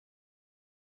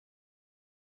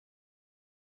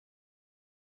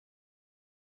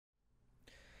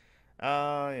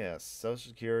Yes, Social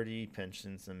Security,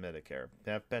 pensions, and Medicare.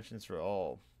 Have pensions for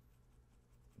all.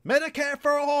 Medicare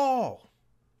for all!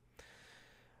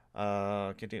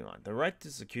 Continue on. The right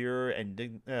to secure and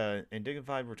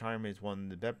dignified retirement is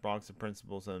one of the bedrocks of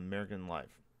principles of American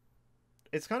life.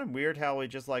 It's kind of weird how we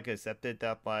just like accepted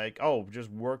that like, oh, just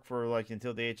work for like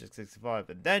until the age of 65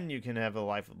 and then you can have a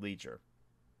life of leisure.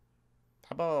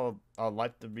 How about a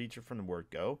life of leisure from the word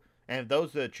go? And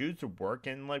those that choose to work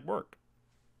can like work.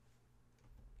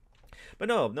 But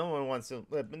no, if no one wants to.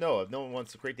 No, if no one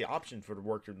wants to create the option for the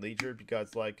work of leisure,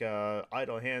 because like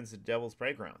idle hands, the devil's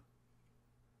playground.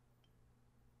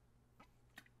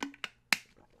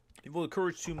 It will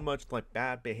encourage too much like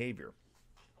bad behavior,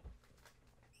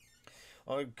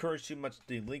 or encourage too much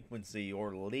delinquency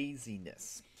or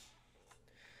laziness.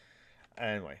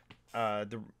 Anyway,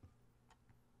 the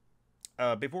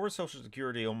before Social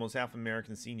Security, almost half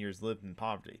American seniors lived in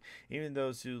poverty. Even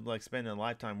those who like spent a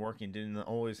lifetime working didn't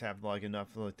always have like enough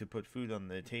like, to put food on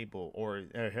the table or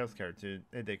health care to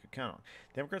they could count on.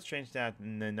 Democrats changed that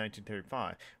in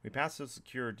 1935. We passed Social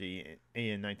Security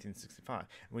in 1965.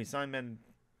 We signed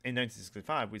in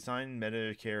 1965, we signed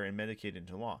Medicare and Medicaid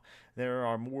into law. There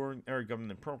are more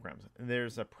government programs.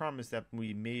 There's a promise that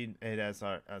we made it as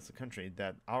a country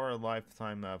that our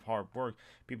lifetime of hard work,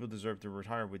 people deserve to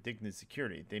retire with dignity and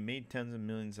security. They made tens of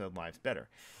millions of lives better.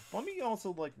 Let me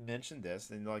also like mention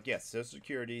this and like yes, Social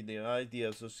Security. The idea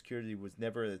of Social Security was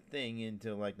never a thing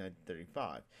until like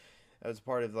 1935. As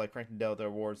part of like Franklin Delta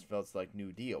Roosevelt's like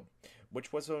New Deal,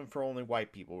 which wasn't for only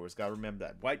white people. We just gotta remember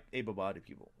that white able-bodied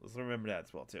people. Let's remember that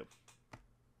as well too.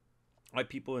 White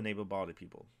people and able-bodied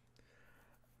people.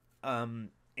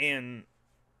 And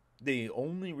the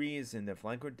only reason that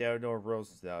Franklin Delta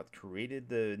Roosevelt created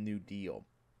the New Deal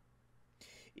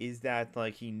is that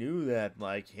like he knew that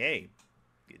like hey,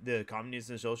 the communists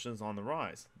and socialists on the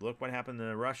rise. Look what happened in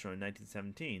Russia in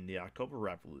 1917, the October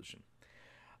Revolution.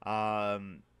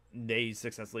 They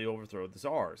successfully overthrow the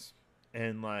Tsars,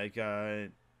 and like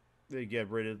they get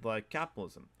rid of like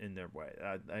capitalism in their way.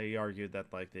 I argued that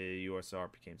like the USSR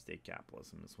became state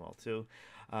capitalism as well too,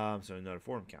 so another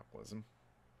form of capitalism.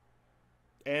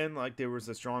 And like there was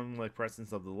a strong like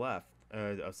presence of the left,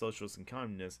 of socialists and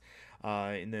communists,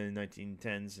 in the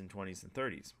 1910s and 20s and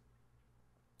 30s.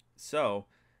 So,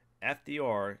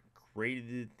 FDR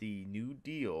created the New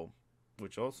Deal,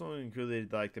 which also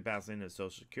included like the passing of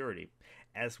Social Security,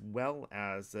 as well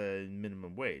as a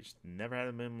minimum wage. Never had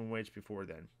a minimum wage before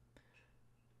then,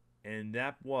 and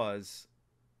that was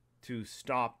to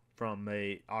stop from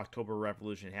a October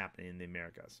Revolution happening in the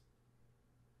Americas.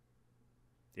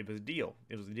 It was a deal.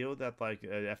 It was a deal that like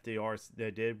FDR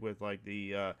did with like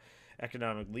the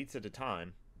economic elites at the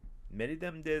time. Many of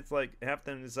them did like half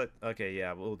them is like okay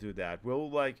yeah we'll do that. We'll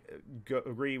like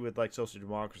agree with like social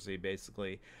democracy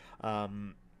basically,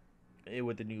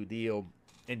 with the New Deal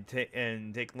and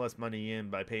take less money in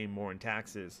by paying more in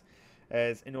taxes,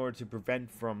 as in order to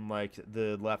prevent from like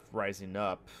the left rising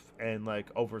up and like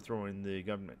overthrowing the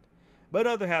government. But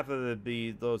other half of it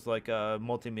be those like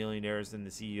multimillionaires and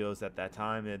the CEOs at that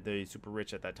time and the super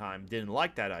rich at that time didn't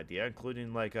like that idea,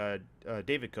 including like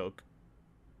David Koch.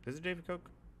 Is it David Koch?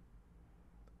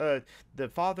 The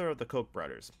father of the Koch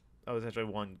brothers. Oh, it was actually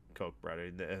one Koch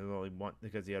brother. Only one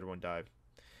because the other one died.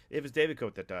 It was David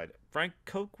Koch that died. Frank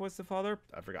Koch was the father.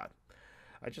 I forgot.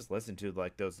 I just listened to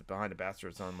like those Behind the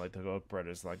Bastards on like the Koch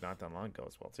brothers like not that long ago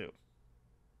as well too.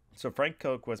 So Frank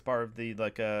Koch was part of the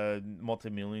like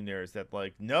multimillionaires that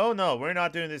like no we're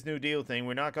not doing this New Deal thing.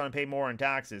 We're not going to pay more in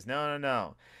taxes.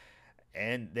 No.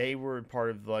 And they were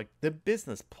part of like the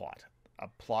business plot, a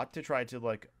plot to try to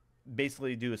like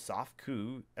basically do a soft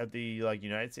coup at the like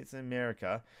United States of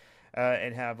America,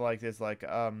 and have like this like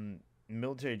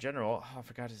military general. Oh, I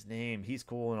forgot his name. He's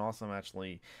cool and awesome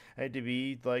actually. Had to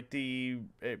be like the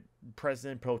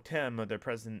president pro tem or the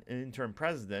president interim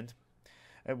president,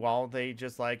 and while they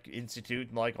just like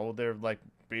institute like all their like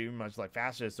pretty much like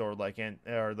fascist or like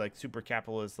or like super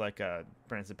capitalist like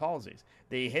transit policies.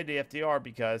 They hated FDR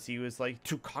because he was like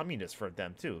too communist for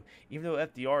them too. Even though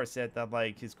FDR said that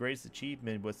like his greatest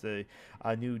achievement was the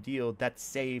New Deal that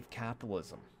saved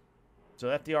capitalism. So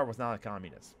FDR was not a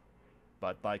communist,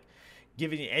 but like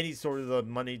giving any sort of the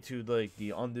money to like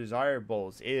the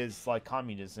undesirables is like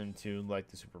communism to like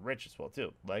the super rich as well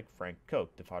too, like Frank Koch,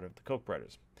 the father of the Koch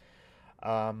brothers.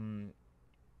 Um,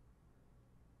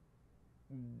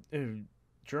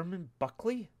 German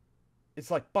Buckley?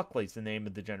 It's like Buckley's the name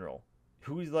of the general.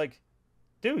 Who's like,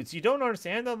 dudes, you don't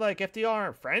understand that like FDR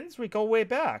are friends? We go way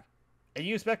back. And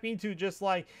you expect me to just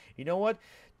like, you know what?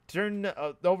 turn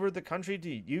over the country to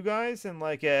you guys and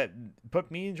like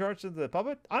put me in charge of the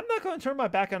puppet. I'm not going to turn my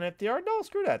back on FDR. No,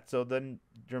 screw that. So then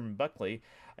German Buckley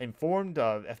informed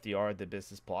FDR of the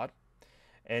business plot,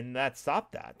 and that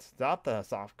stopped the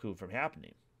soft coup from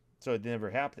happening. So it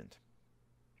never happened.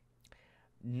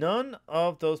 None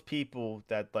of those people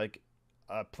that like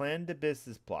planned the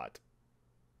business plot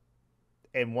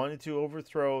and wanted to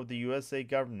overthrow the USA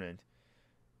government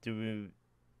to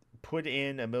put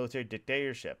in a military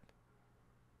dictatorship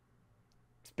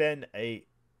spend any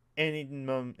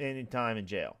time in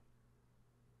jail.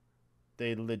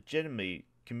 They legitimately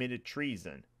committed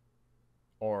treason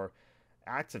or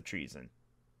acts of treason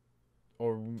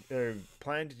or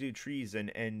planned to do treason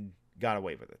and got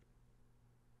away with it.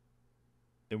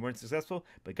 They weren't successful,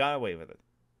 but got away with it.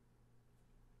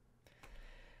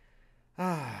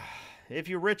 If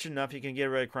you're rich enough, you can get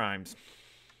rid of crimes,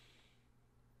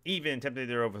 even attempting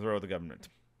to overthrow the government.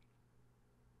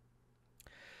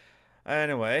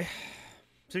 Anyway,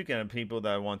 speaking of people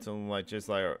that want to like just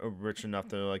like are rich enough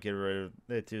to like get rid of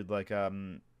it, to like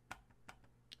to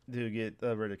get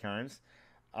rid of crimes,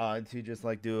 to just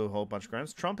like do a whole bunch of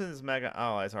crimes. Trump and his MAGA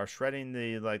allies are shredding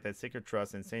the like that secret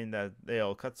trust and saying that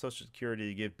they'll cut Social Security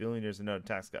to give billionaires another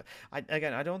tax cut. I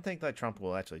don't think that Trump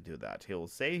will actually do that. He'll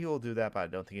say he will do that, but I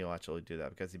don't think he'll actually do that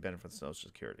because he benefits Social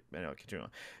Security. Anyway, continue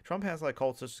on. Trump has like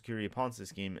called Social Security a Ponzi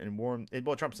scheme and warned.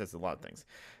 Well, Trump says a lot of things.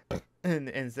 And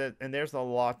there's a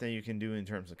lot that you can do in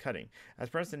terms of cutting. As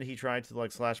president, he tried to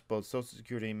like slash both Social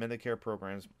Security and Medicare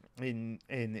programs in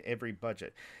every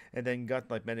budget, and then got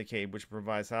like Medicaid, which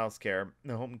provides house care,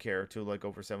 home care to like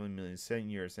over 7 million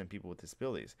seniors and people with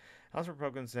disabilities. House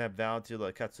Republicans have vowed to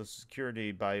like cut Social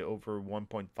Security by over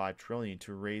 1.5 trillion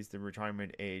to raise the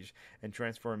retirement age and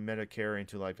transform Medicare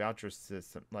into like voucher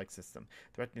system,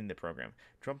 threatening the program.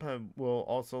 Trump will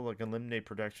also like eliminate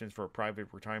protections for private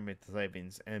retirement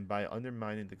savings, and by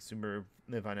undermining the Consumer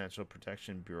Financial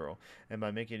Protection Bureau, and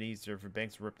by making it easier for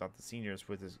banks to rip off the seniors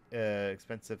with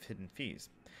expensive hidden fees.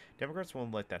 Democrats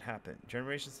won't let that happen.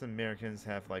 Generations of Americans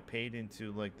have like paid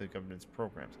into like the government's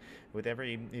programs with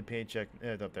every paycheck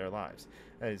of their lives.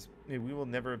 As we will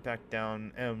never back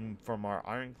down from our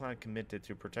ironclad commitment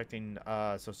to protecting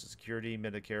Social Security,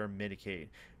 Medicare, Medicaid.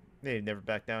 They never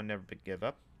back down, never give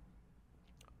up.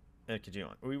 Continue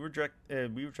on. We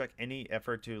reject any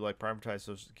effort to like privatize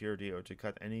Social Security or to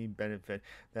cut any benefit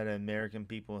that American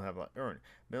people have earned.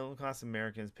 Middle class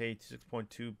Americans pay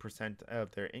 6.2%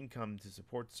 of their income to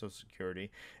support Social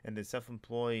Security, and the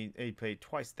self-employed pay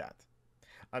twice that.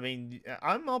 I mean,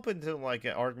 I'm open to like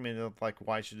an argument of like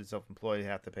why should a self-employed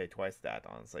have to pay twice that?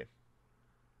 Honestly,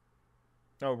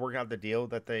 or work out the deal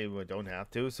that they don't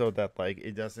have to, so that like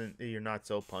it doesn't. You're not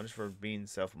so punished for being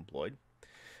self-employed.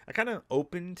 I kind of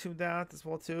open to that as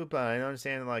well too, but I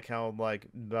understand like how like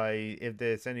if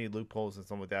there's any loopholes and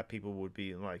something like that, people would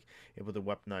be like able to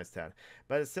weaponize that.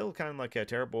 But it's still kind of like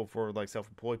terrible for like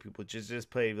self-employed people to just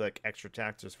pay like extra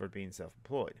taxes for being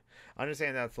self-employed. I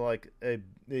understand that's like I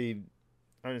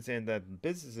understand that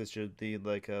businesses should be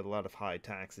like a lot of high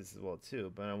taxes as well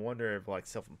too, but I wonder if like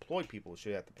self-employed people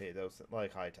should have to pay those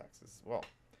like high taxes as well.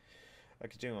 I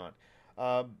continue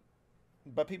on.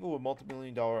 But people with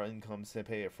multi-million-dollar incomes to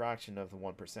pay a fraction of the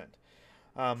 1%.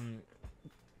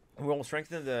 We will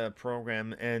strengthen the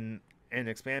program and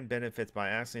expand benefits by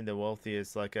asking the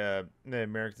wealthiest, like the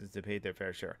Americans, to pay their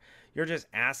fair share. You're just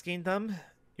asking them.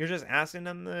 You're just asking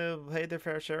them to pay their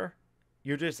fair share.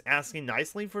 You're just asking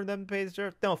nicely for them to pay their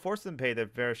share. Don't force them to pay their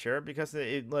fair share because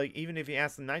like even if you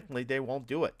ask them nicely, they won't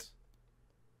do it.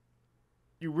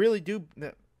 You really do.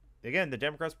 Again, the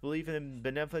Democrats believe in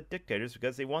benevolent dictators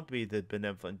because they want to be the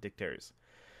benevolent dictators.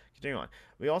 Continue on.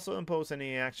 We also impose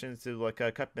any actions to like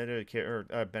cut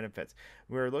Medicare benefits.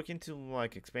 We're looking to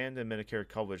like expand the Medicare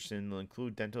coverage and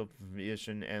include dental,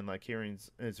 vision, and like hearing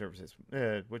services,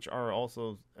 which are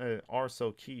also are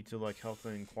so key to like health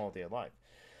and quality of life.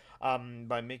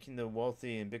 By making the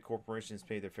wealthy and big corporations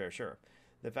pay their fair share.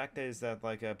 The fact is that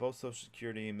like both Social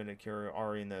Security and Medicare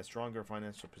are in a stronger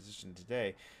financial position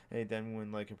today than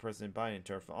when like President Biden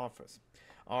took office.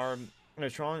 Our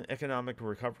strong economic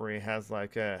recovery has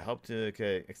like helped to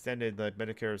extended like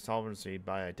Medicare solvency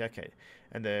by a decade,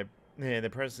 and the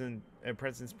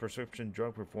president's prescription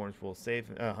drug reforms will save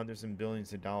hundreds of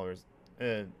billions of dollars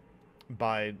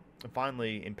by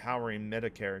finally empowering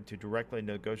Medicare to directly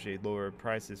negotiate lower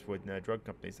prices with drug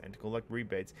companies and to collect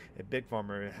rebates if Big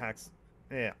Pharma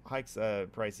hikes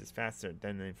prices faster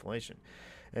than inflation.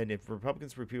 And if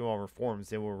Republicans repeal all reforms,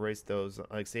 they will raise those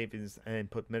like savings and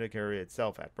put Medicare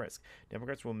itself at risk.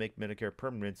 Democrats will make Medicare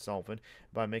permanent solvent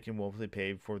by making wealthy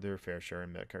pay for their fair share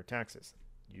in Medicare taxes.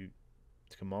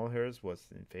 Kamala Harris was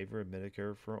in favor of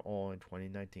Medicare for all in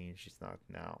 2019. She's not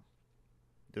now.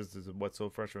 This is what's so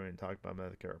frustrating to talk about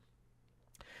Medicare.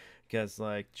 Because,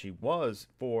 like, she was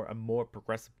for a more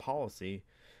progressive policy,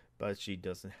 but she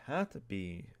doesn't have to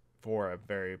be for a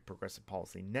very progressive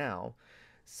policy now.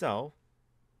 So,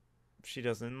 she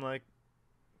doesn't, like,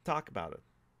 talk about it.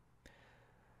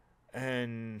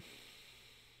 And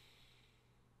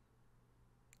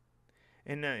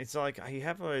it's like I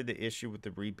have the issue with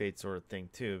the rebate sort of thing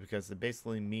too, because it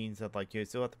basically means that like you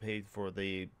still have to pay for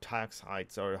the tax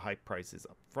hikes or hike prices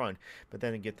up front, but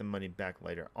then get the money back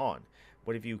later on.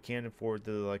 What if you can't afford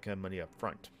the money up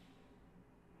front?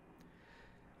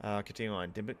 Continue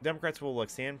on. Democrats will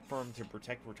stand firm to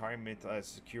protect retirement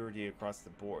security across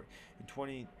the board.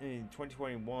 In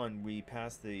 2021, we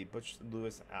passed the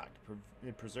Bush-Lewis Act,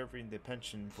 preserving the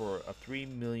pension for 3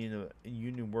 million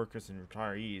union workers and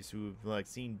retirees who have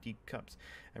seen deep cuts,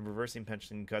 and reversing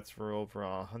pension cuts for over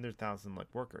 100,000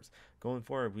 workers. Going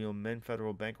forward, we will amend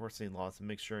federal bankruptcy laws to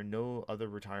make sure no other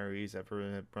retirees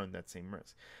ever run that same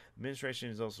risk.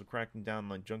 Administration is also cracking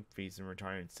down on junk fees and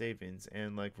retirement savings,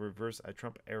 and reverse a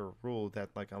Trump-era rule that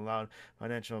allowed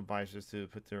financial advisors to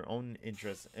put their own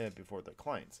interests before their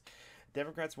clients.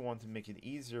 Democrats want to make it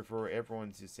easier for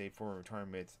everyone to save for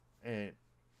retirement and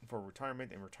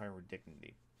retire with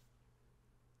dignity.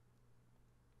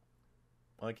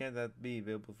 Why can't that be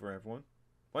available for everyone?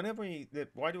 Why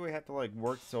do we have to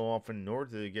work so often in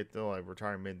order to get to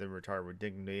retirement and retire with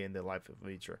dignity in the life of the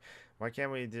future? Why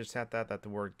can't we just have that at the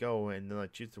word go and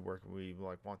choose to work if we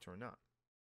want to or not?